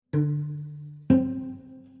Hi,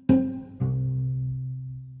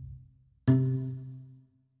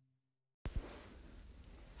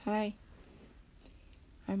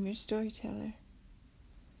 I'm your storyteller,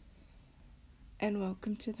 and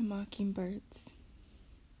welcome to the Mockingbirds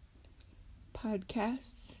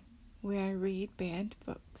podcasts where I read banned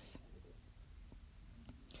books.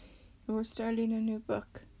 And we're starting a new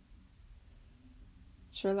book,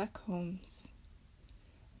 Sherlock Holmes,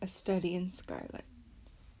 A Study in Scarlet,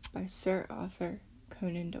 by Sir Arthur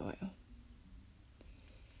Conan Doyle.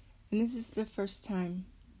 And this is the first time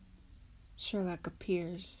Sherlock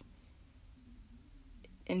appears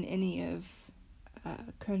in any of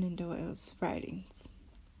Conan Doyle's writings.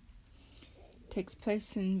 It takes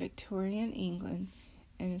place in Victorian England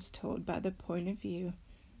and is told by the point of view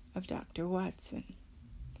of Dr. Watson,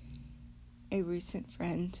 a recent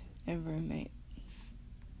friend and roommate.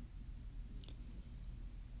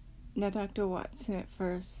 Now, Dr. Watson at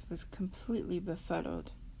first was completely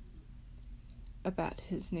befuddled about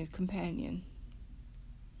his new companion.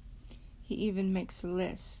 He even makes a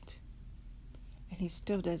list, and he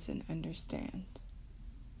still doesn't understand.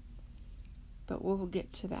 But we'll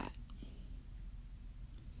get to that.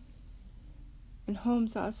 And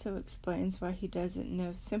Holmes also explains why he doesn't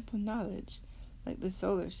know simple knowledge like the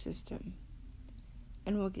solar system,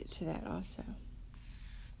 and we'll get to that also.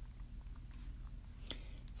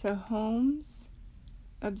 So Holmes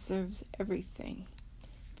observes everything,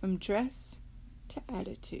 from dress to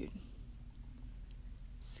attitude.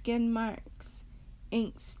 Skin marks,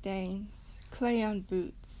 ink stains, clay on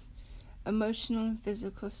boots, emotional and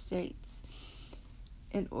physical states,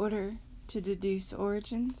 in order to deduce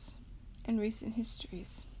origins and recent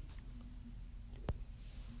histories.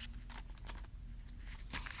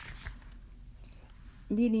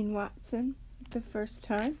 Meeting Watson the first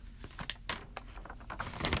time,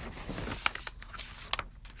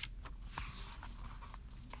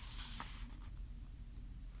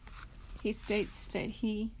 he states that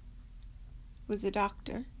he was a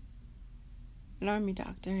doctor, an army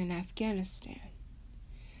doctor in Afghanistan,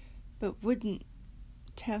 but wouldn't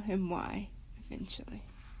tell him why eventually.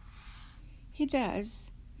 He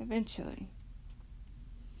does eventually.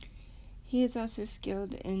 He is also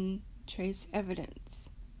skilled in trace evidence,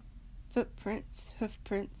 footprints,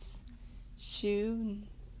 hoofprints, shoe and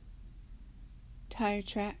tire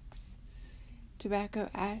tracks, tobacco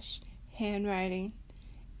ash, handwriting,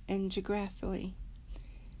 and geographically,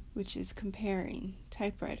 which is comparing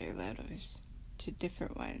typewriter letters to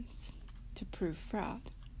different ones to prove fraud.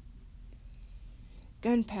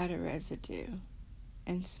 Gunpowder residue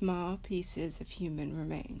and small pieces of human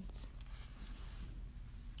remains.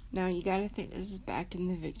 Now you gotta think this is back in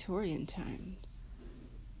the Victorian times.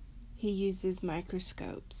 He uses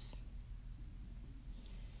microscopes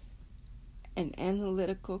and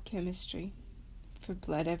analytical chemistry for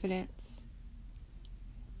blood evidence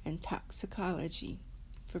and toxicology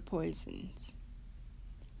for poisons.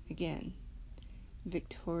 Again,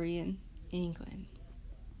 Victorian England.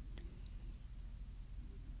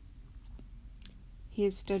 He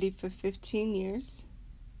has studied for 15 years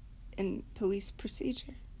in police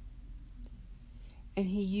procedure, and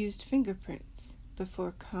he used fingerprints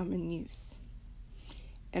before common use,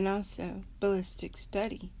 and also ballistic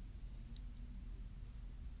study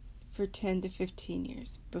for 10 to 15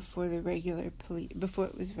 years before it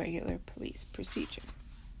was regular police procedure.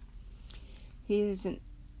 He is an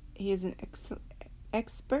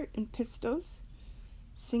expert in pistols,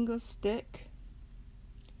 single stick,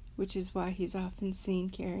 which is why he's often seen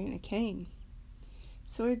carrying a cane,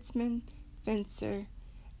 swordsman, fencer,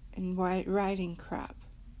 and riding crop.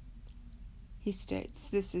 He states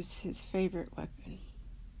this is his favorite weapon.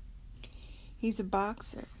 He's a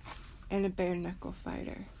boxer and a bare-knuckle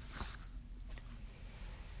fighter.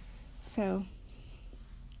 So,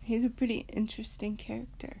 he's a pretty interesting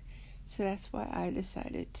character. So that's why I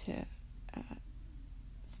decided to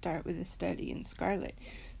start with A Study in Scarlet.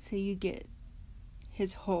 So you get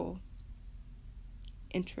his whole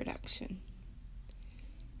introduction.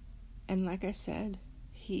 And like I said,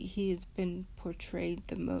 he has been portrayed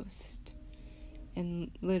the most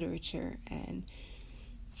in literature and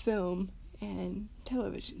film and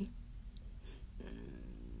television.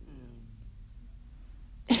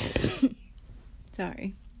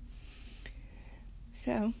 Sorry.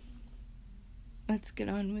 So, let's get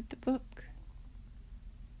on with the book.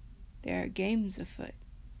 There are games afoot.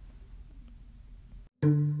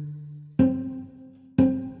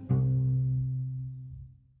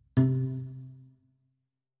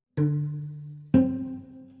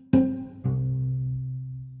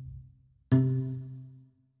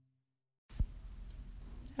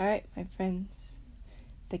 Alright, my friends.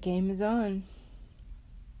 The game is on.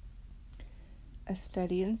 A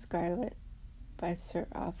Study in Scarlet by Sir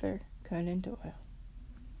Arthur Conan Doyle.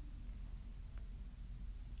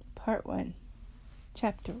 Part 1.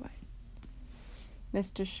 Chapter 1.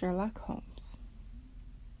 Mr. Sherlock Holmes.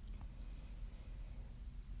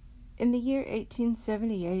 In the year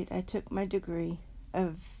 1878, I took my degree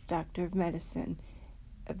of Doctor of Medicine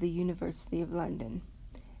of the University of London,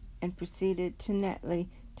 and proceeded to Netley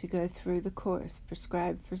to go through the course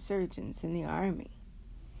prescribed for surgeons in the army.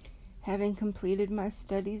 Having completed my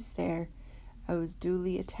studies there, I was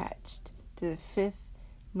duly attached to the 5th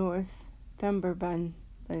Northumberland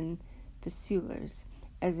Fusiliers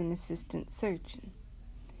as an assistant surgeon.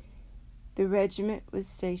 The regiment was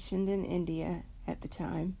stationed in India at the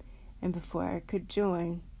time, and before I could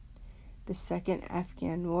join, the Second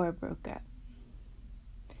Afghan War broke up.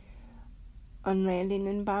 On landing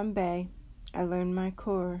in Bombay, I learned my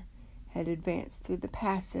corps had advanced through the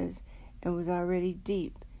passes and was already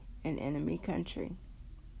deep in enemy country.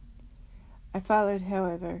 I followed,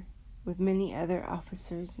 however, with many other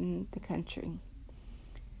officers in the country.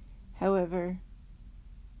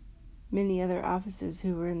 Many other officers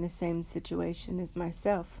who were in the same situation as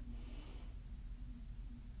myself,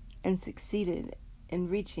 and succeeded in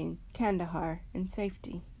reaching Kandahar in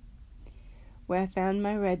safety, where I found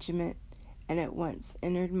my regiment and at once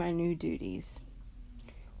entered my new duties.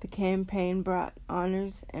 The campaign brought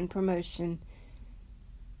honors and promotion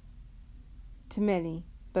to many,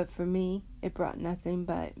 but for me it brought nothing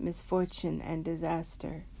but misfortune and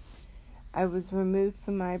disaster. I was removed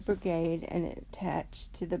from my brigade and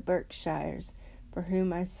attached to the Berkshires, for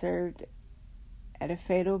whom I served at a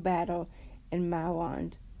fatal battle in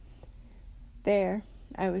Maiwand. There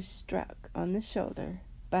I was struck on the shoulder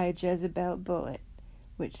by a Jezebel bullet,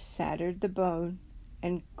 which shattered the bone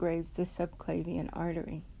and grazed the subclavian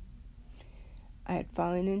artery. I had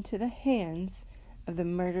fallen into the hands of the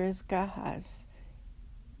murderous Gahas,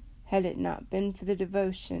 had it not been for the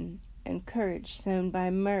devotion and courage shown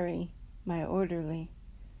by Murray, my orderly,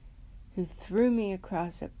 who threw me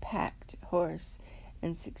across a packed horse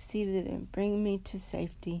and succeeded in bringing me to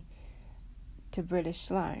safety to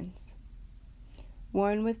British lines.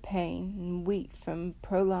 Worn with pain and weak from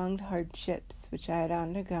prolonged hardships which I had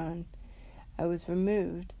undergone, I was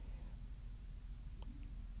removed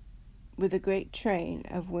with a great train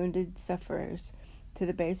of wounded sufferers to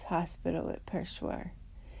the base hospital at Peshawar.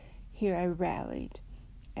 Here I rallied,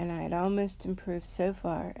 and I had almost improved so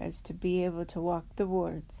far as to be able to walk the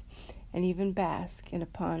wards and even bask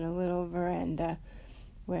upon a little veranda,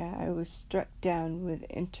 where I was struck down with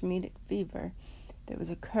intermittent fever that was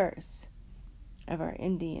a curse of our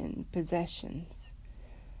Indian possessions.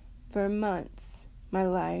 For months my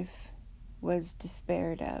life was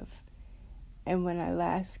despaired of, and when I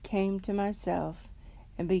last came to myself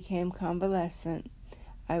and became convalescent,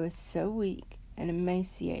 I was so weak and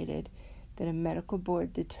emaciated that a medical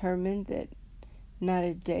board determined that not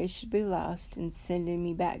a day should be lost in sending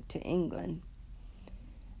me back to England.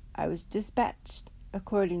 I was dispatched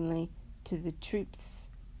accordingly to the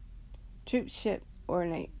troop ship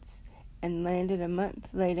Ornates, and landed a month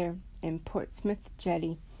later in Portsmouth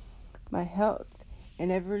Jetty, my health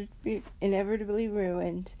inevitably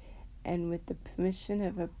ruined, and with the permission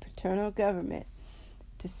of a paternal government,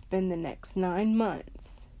 to spend the next 9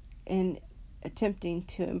 months in attempting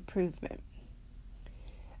to improvement.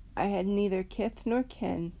 I had neither kith nor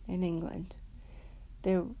kin in England,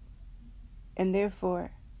 and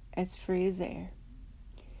therefore as free as air,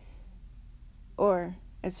 or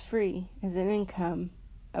as free as an income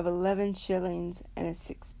of 11 shillings and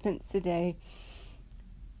 6 a day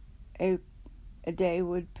a day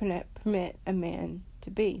would permit a man to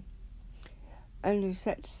be. Under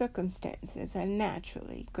such circumstances, I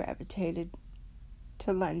naturally gravitated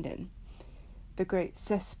to London, the great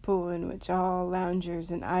cesspool in which all loungers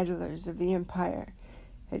and idlers of the empire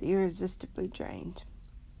had irresistibly drained.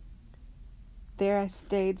 There I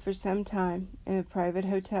stayed for some time in a private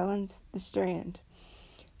hotel in the Strand,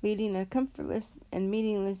 leading a comfortless and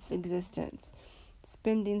meaningless existence,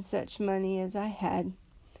 spending such money as I had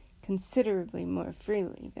considerably more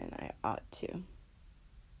freely than I ought to.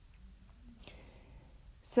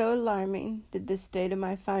 So alarming did the state of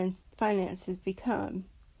my finances become,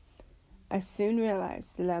 I soon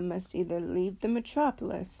realized that I must either leave the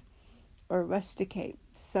metropolis or rusticate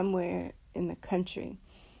somewhere in the country,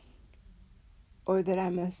 or that I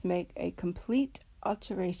must make a complete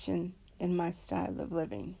alteration in my style of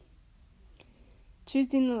living.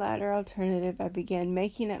 Choosing the latter alternative, I began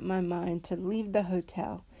making up my mind to leave the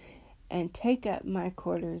hotel and take up my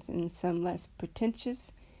quarters in some less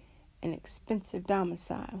pretentious and expensive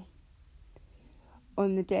domicile.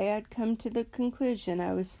 On the day I'd come to the conclusion,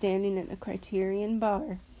 I was standing at the Criterion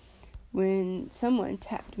bar when someone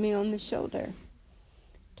tapped me on the shoulder.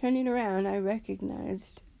 Turning around, I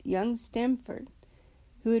recognized young Stamford,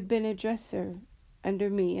 who had been a dresser under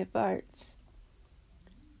me at Bart's.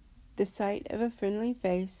 The sight of a friendly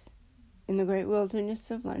face in the great wilderness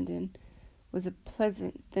of London was a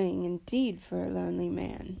pleasant thing indeed for a lonely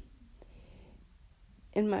man.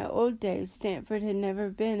 In my old days, Stamford had never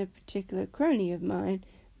been a particular crony of mine,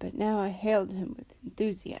 but now I hailed him with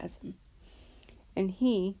enthusiasm, and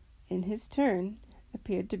he, in his turn,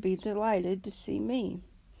 appeared to be delighted to see me.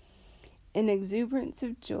 In exuberance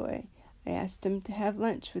of joy, I asked him to have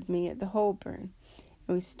lunch with me at the Holborn,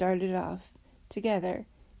 and we started off together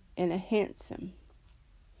in a hansom.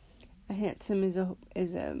 A hansom is a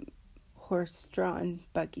horse-drawn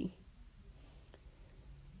buggy.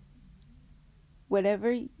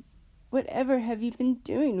 Whatever have you been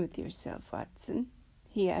doing with yourself, Watson?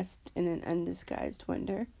 He asked in an undisguised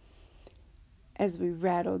wonder, as we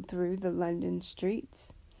rattled through the London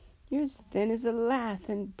streets. You're as thin as a lath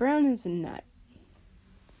and brown as a nut.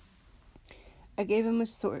 I gave him a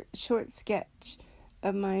short sketch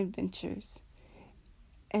of my adventures,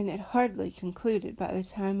 and it hardly concluded by the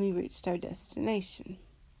time we reached our destination.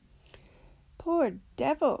 Poor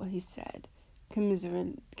devil, he said,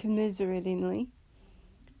 commiseratingly,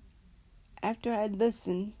 after I'd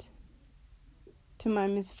listened to my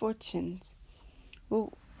misfortunes.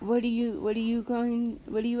 Well, what are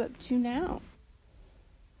you up to now?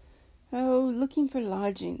 Oh, looking for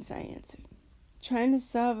lodgings, I answered, trying to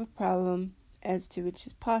solve a problem as to which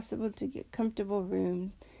it's possible to get comfortable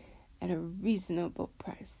rooms at a reasonable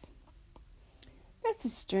price. That's a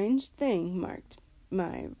strange thing, remarked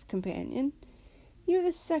my companion. You're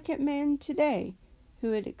the second man today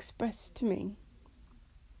who had expressed to me.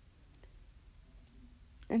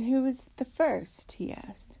 And who was the first? He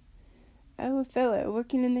asked. Oh, a fellow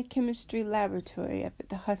working in the chemistry laboratory up at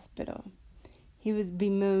the hospital. He was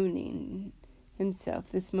bemoaning himself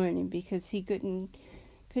this morning because he couldn't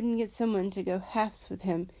get someone to go halves with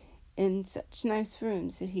him in such nice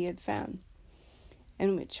rooms that he had found,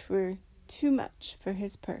 and which were too much for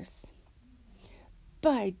his purse.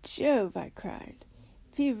 By Jove, I cried,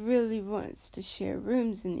 if he really wants to share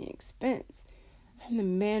rooms in the expense, I'm the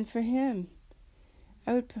man for him.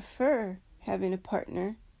 I would prefer having a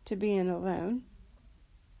partner to being alone.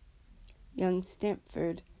 Young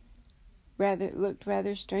Stamford looked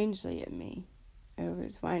rather strangely at me over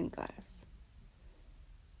his wine glass.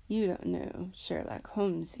 You don't know Sherlock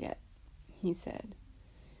Holmes yet, he said.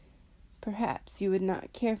 Perhaps you would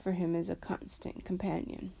not care for him as a constant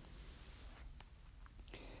companion.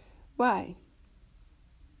 Why?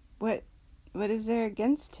 What is there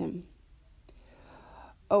against him?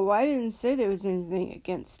 Oh, I didn't say there was anything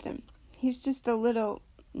against him. He's just a little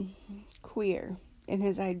queer in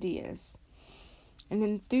his ideas. An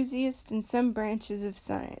enthusiast in some branches of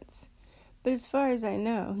science. But as far as I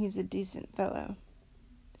know, he's a decent fellow.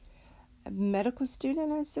 A medical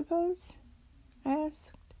student, I suppose? I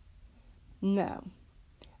asked. No.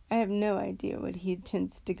 I have no idea what he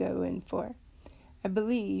intends to go in for. I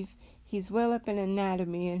believe he's well up in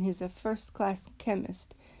anatomy and he's a first-class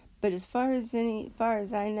chemist, but as far as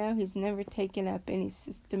I know, he's never taken up any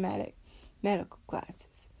systematic medical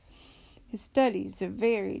classes. His studies are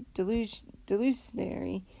very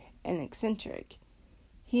delusionary and eccentric.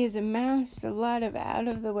 He has amassed a lot of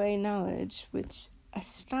out-of-the-way knowledge which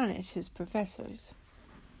astonish his professors.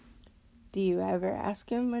 Do you ever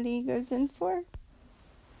ask him what he goes in for?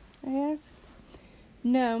 I asked.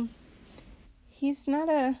 No, he's not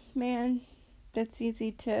a man that's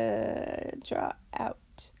easy to draw out,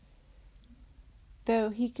 though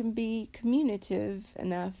he can be communicative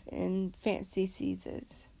enough in fancy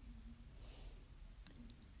seizes.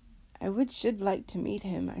 I should like to meet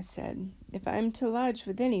him, I said. If I'm to lodge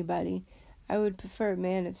with anybody, I would prefer a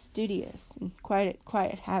man of studious and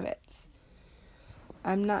quiet habits.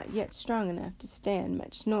 I'm not yet strong enough to stand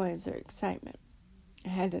much noise or excitement. I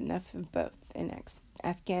had enough of both in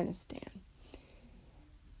Afghanistan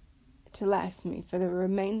to last me for the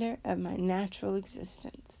remainder of my natural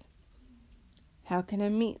existence. How can I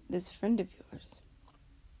meet this friend of yours?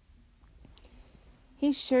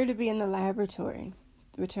 He's sure to be in the laboratory,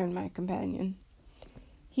 returned my companion.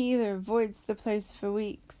 He either avoids the place for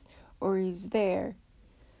weeks, or he's there,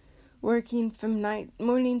 working from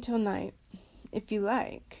morning till night. If you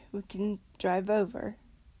like, we can drive over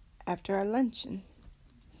after our luncheon.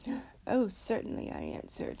 Oh, certainly, I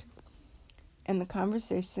answered, and the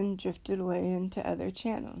conversation drifted away into other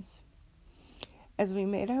channels. As we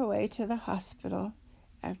made our way to the hospital,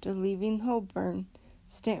 after leaving Holborn,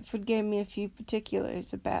 Stanford gave me a few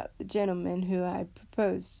particulars about the gentleman who I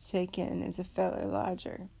proposed to take in as a fellow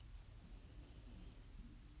lodger.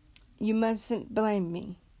 You mustn't blame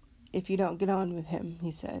me if you don't get on with him,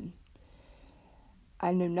 he said.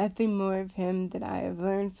 I know nothing more of him than I have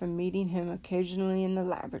learned from meeting him occasionally in the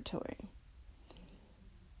laboratory.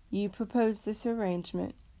 You proposed this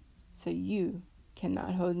arrangement, so you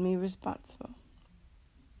cannot hold me responsible.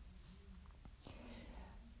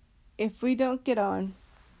 If we don't get on,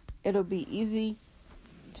 it'll be easy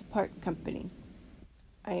to part company,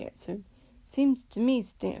 I answered. Seems to me,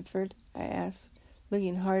 Stanford, I asked,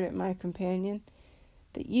 looking hard at my companion,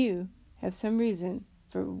 that you have some reason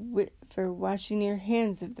for washing your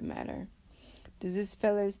hands of the matter. Does this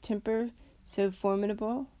fellow's temper so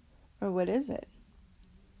formidable, or what is it?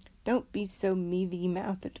 Don't be so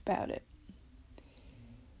mealy-mouthed about it.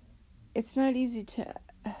 It's not easy to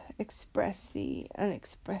express the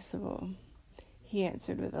unexpressible, he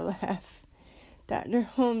answered with a laugh. Dr.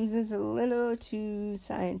 Holmes is a little too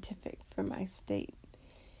scientific for my state.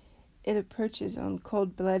 It approaches on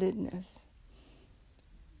cold-bloodedness.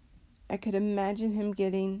 I could imagine him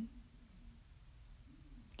giving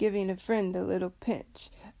a friend a little pinch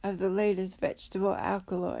of the latest vegetable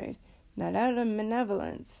alkaloid, not out of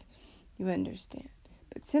malevolence, you understand,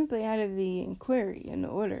 but simply out of the inquiry in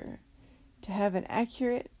order to have an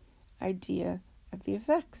accurate idea of the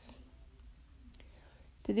effects.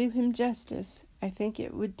 To do him justice, I think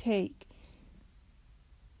it would take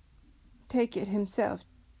it himself.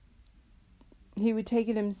 He would take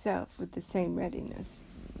it himself with the same readiness.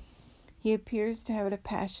 He appears to have a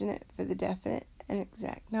passionate for the definite and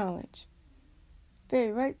exact knowledge.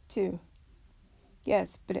 Very right, too.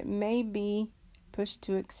 Yes, but it may be pushed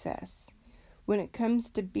to excess. When it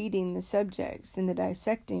comes to beating the subjects in the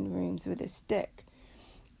dissecting rooms with a stick,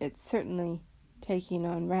 it's certainly taking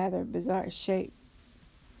on rather bizarre shape.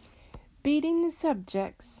 Beating the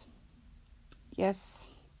subjects? Yes,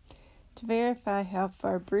 to verify how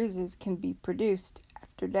far bruises can be produced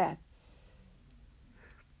after death.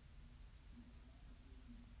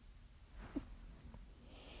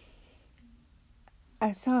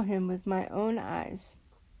 I saw him with my own eyes.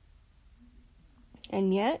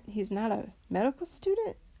 And yet, he's not a medical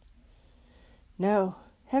student? No,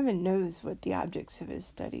 heaven knows what the objects of his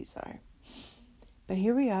studies are. But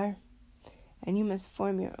here we are, and you must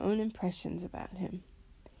form your own impressions about him.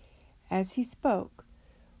 As he spoke,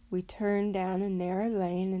 we turned down a narrow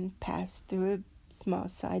lane and passed through a small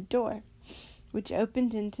side door, which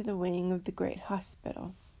opened into the wing of the great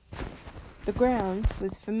hospital. The ground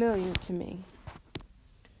was familiar to me,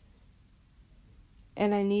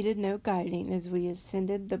 and I needed no guiding as we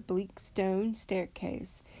ascended the bleak stone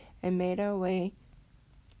staircase and made our way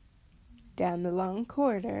down the long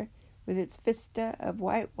corridor with its vista of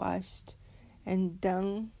whitewashed and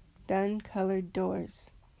dun-colored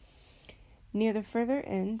doors. Near the further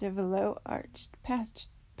end of a low-arched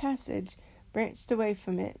passage branched away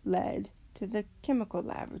from it led to the chemical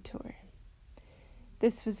laboratory.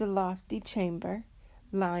 This was a lofty chamber,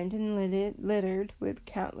 lined and littered with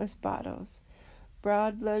countless bottles,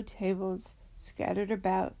 broad, low tables scattered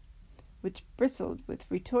about, which bristled with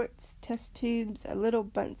retorts, test tubes, little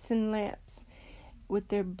Bunsen lamps with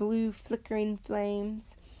their blue flickering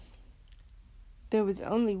flames. There was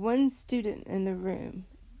only one student in the room,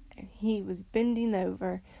 and he was bending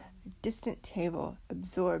over a distant table,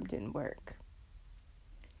 absorbed in work.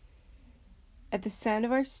 At the sound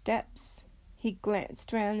of our steps, he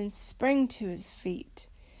glanced round and sprang to his feet.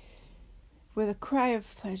 With a cry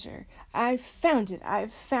of pleasure, I've found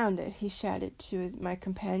it, he shouted to my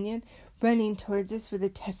companion, running towards us with a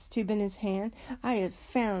test tube in his hand. I have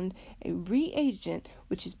found a reagent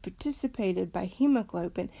which is precipitated by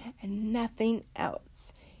hemoglobin and nothing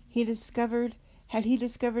else. Had he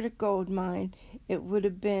discovered a gold mine,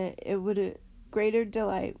 greater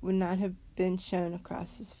delight would not have been shown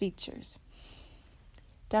across his features.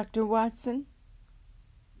 Dr. Watson,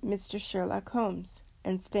 Mr. Sherlock Holmes,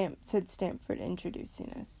 said Stanford,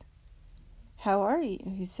 introducing us. How are you?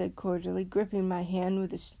 He said cordially, gripping my hand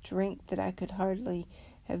with a strength that I could hardly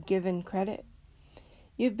have given credit.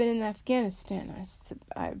 You've been in Afghanistan,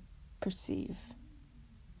 I perceive.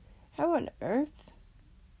 How on earth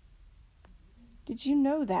did you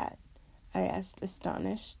know that? I asked,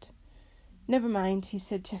 astonished. Never mind, he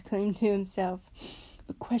said, chuckling to himself.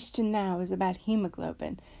 The question now is about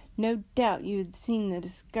hemoglobin. No doubt you had seen the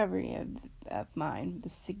discovery of mine, the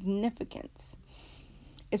significance.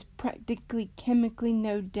 It's practically chemically,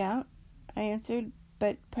 no doubt, I answered,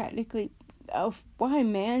 but practically, why,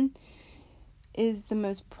 man, is the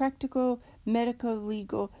most practical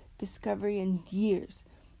medico-legal discovery in years.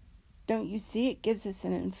 Don't you see? It gives us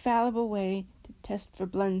an infallible way to test for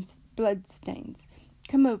blood stains.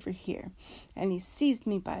 Come over here." And he seized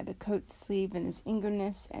me by the coat sleeve in his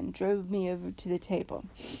eagerness and drove me over to the table.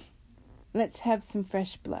 "Let's have some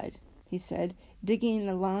fresh blood," he said, digging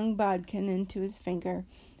a long bodkin into his finger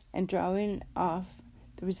and drawing off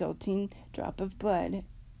the resulting drop of blood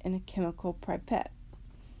in a chemical pipette.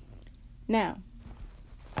 Now,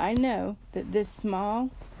 I know that this small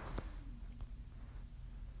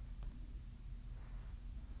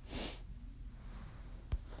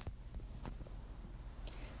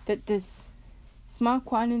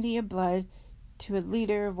quantity of blood to a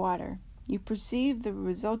liter of water, you perceive the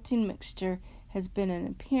resulting mixture has been an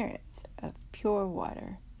appearance of pure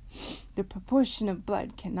water. The proportion of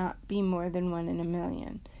blood cannot be more than 1 in a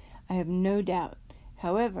million, I have no doubt.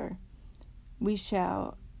 However, we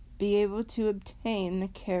shall be able to obtain the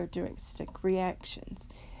characteristic reactions."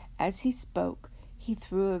 As he spoke, he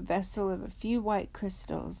threw a vessel of a few white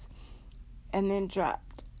crystals and then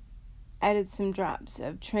added some drops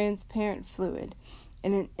of transparent fluid.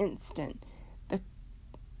 In an instant,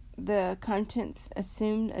 the contents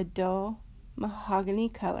assumed a dull mahogany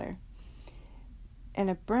color, and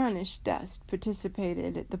a brownish dust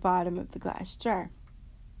precipitated at the bottom of the glass jar.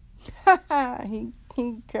 "Ha ha!"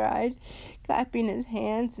 he cried, clapping his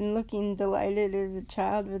hands and looking delighted as a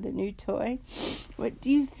child with a new toy. "What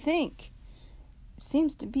do you think? It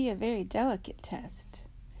seems to be a very delicate test."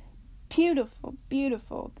 "Beautiful,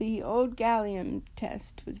 beautiful. The old gallium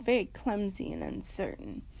test was very clumsy and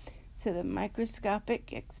uncertain, so the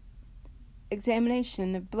microscopic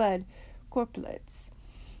examination of blood corpuscles.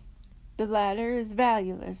 The latter is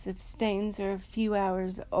valueless if stains are a few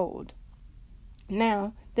hours old.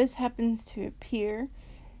 Now, this happens to appear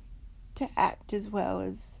to act as well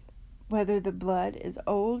as whether the blood is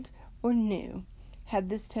old or new. Had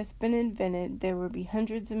this test been invented, there would be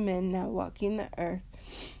hundreds of men now walking the earth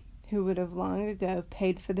who would have long ago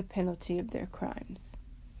paid for the penalty of their crimes."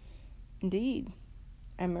 "Indeed,"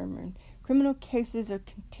 I murmured. "Criminal cases are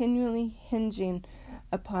continually hinging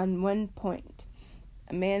upon one point.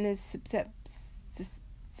 A man is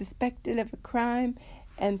suspected of a crime,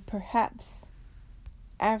 and perhaps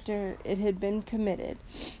after it had been committed,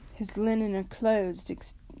 his linen or clothes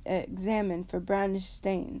examined for brownish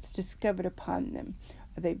stains discovered upon them.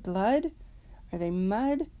 Are they blood? Are they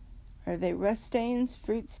mud? Are they rust stains,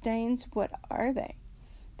 fruit stains? What are they?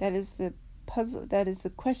 That is the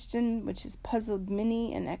question which has puzzled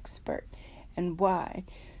many an expert. And why?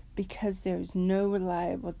 Because there is no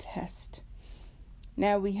reliable test.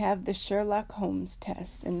 Now we have the Sherlock Holmes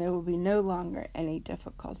test, and there will be no longer any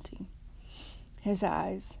difficulty." His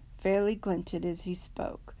eyes fairly glinted as he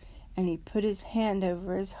spoke, and he put his hand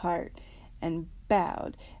over his heart and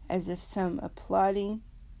bowed as if some applauding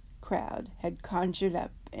crowd had conjured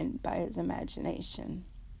up by his imagination.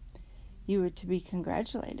 "You were to be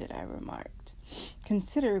congratulated," I remarked,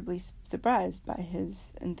 considerably surprised by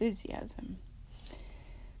his enthusiasm.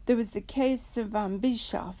 "There was the case of von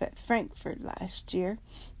Bischoff at Frankfurt last year.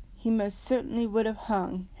 He most certainly would have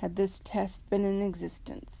hung had this test been in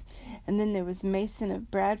existence. And then there was Mason of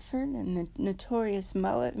Bradford, and the notorious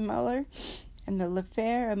Muller, and the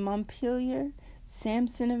Lefebvre of Montpellier,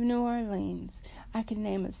 Samson of New Orleans. I could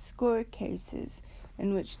name a score of cases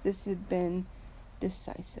in which this had been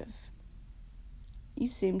decisive." "You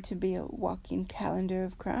seem to be a walking calendar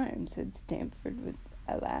of crime," said Stamford with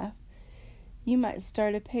a laugh. "You might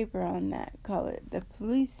start a paper on that, call it the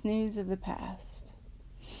Police News of the Past."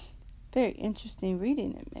 "Very interesting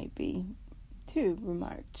reading it may be, too,"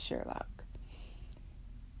 remarked Sherlock,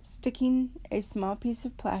 sticking a small piece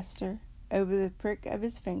of plaster over the prick of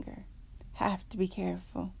his finger. "Have to be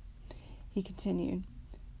careful," he continued,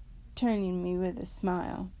 turning me with a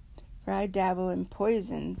smile, "for I dabble in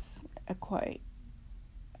poisons quite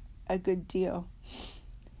a good deal."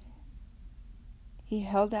 He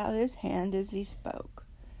held out his hand as he spoke.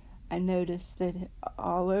 I noticed that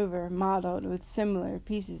all over mottled with similar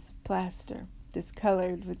pieces of plaster,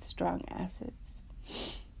 discolored with strong acids.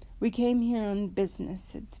 "We came here on business,"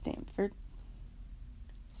 said Stamford,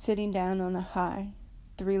 sitting down on a high,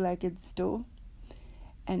 3-legged stool,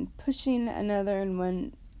 and pushing another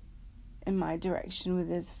in my direction with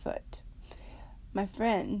his foot. "My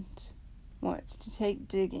friend wants to take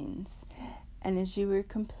diggings, and as you were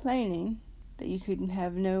complaining that you couldn't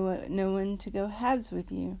have no one to go halves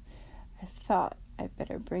with you, I thought I'd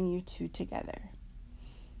better bring you two together."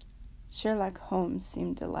 Sherlock Holmes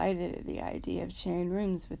seemed delighted at the idea of sharing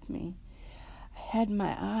rooms with me. "I had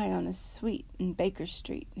my eye on a suite in Baker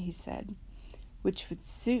Street," he said, "which would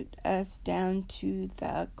suit us down to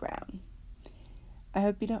the ground. I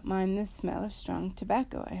hope you don't mind the smell of strong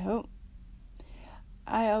tobacco, I hope."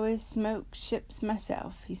 I always smoke ships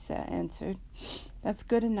myself, he answered. That's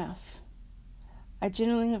good enough. I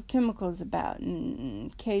generally have chemicals about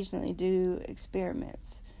and occasionally do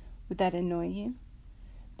experiments. Would that annoy you?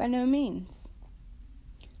 By no means.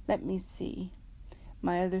 Let me see.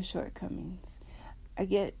 My other shortcomings. I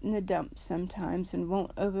get in the dumps sometimes and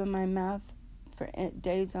won't open my mouth for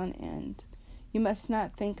days on end. You must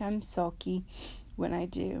not think I'm sulky when I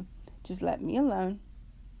do. Just let me alone.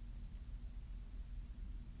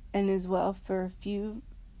 And as well for a few,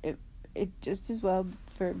 it just as well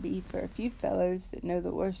be for a few fellows that know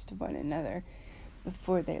the worst of one another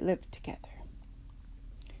before they live together.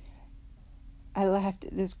 I laughed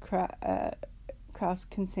at this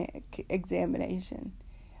cross-examination.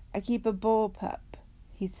 I keep a bull pup,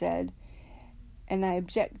 he said, and I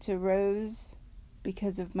object to Rose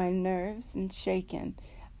because of my nerves and shaken.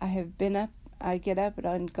 I get up at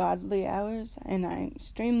ungodly hours, and I'm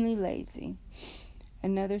extremely lazy.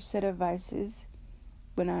 Another set of vices,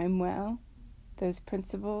 when I'm well, those are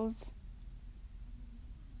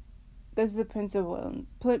the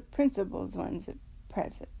principal ones at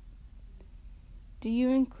present. Do you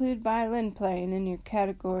include violin playing in your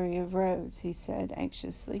category of Rose? He said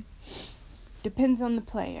anxiously. Depends on the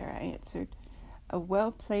player, I answered. A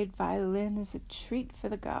well-played violin is a treat for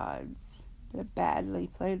the gods, but a badly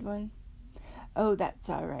played one? Oh, that's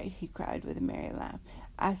all right, he cried with a merry laugh.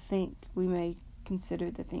 I think we may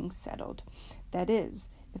consider the thing settled. That is,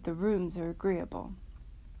 if the rooms are agreeable.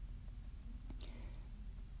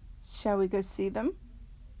 Shall we go see them?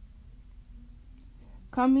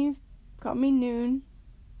 Call me noon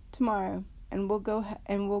tomorrow, and we'll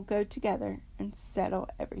go together and settle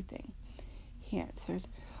everything, he answered.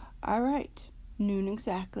 All right, noon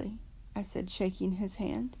exactly, I said, shaking his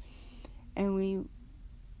hand, and we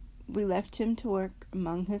left him to work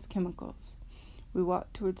among his chemicals. We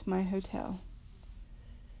walked towards my hotel.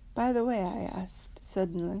 By the way, I asked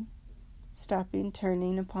suddenly,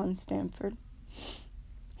 turning upon Stamford,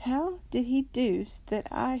 how did he deduce that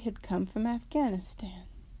I had come from Afghanistan?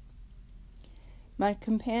 My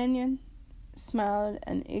companion smiled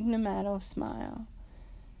an enigmatical smile.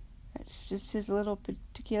 That's just his little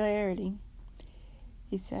particularity,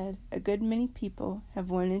 he said. A good many people have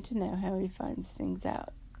wanted to know how he finds things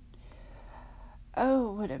out.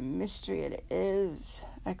 Oh, what a mystery it is,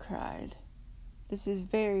 I cried. This is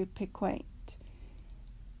very piquant.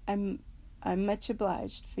 I'm much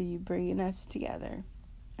obliged for you bringing us together.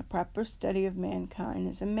 A proper study of mankind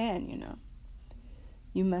is a man, you know.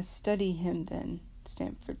 You must study him, then,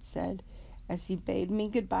 Stamford said, as he bade me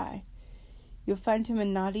goodbye. You'll find him a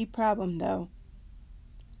knotty problem, though.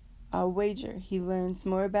 I'll wager he learns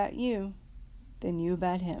more about you than you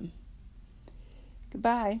about him.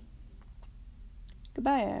 Goodbye.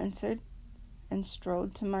 Goodbye, I answered, and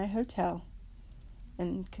strolled to my hotel,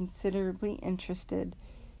 and considerably interested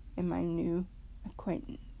in my new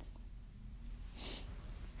acquaintance.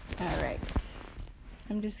 All right.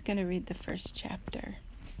 I'm just going to read the first chapter.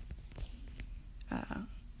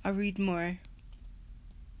 I'll read more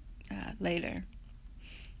later.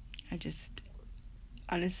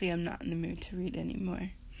 Honestly, I'm not in the mood to read anymore.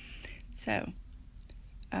 So,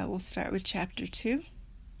 we'll start with chapter 2,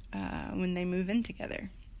 when they move in together.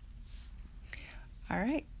 All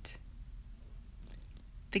right.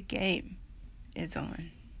 The game is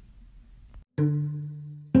on.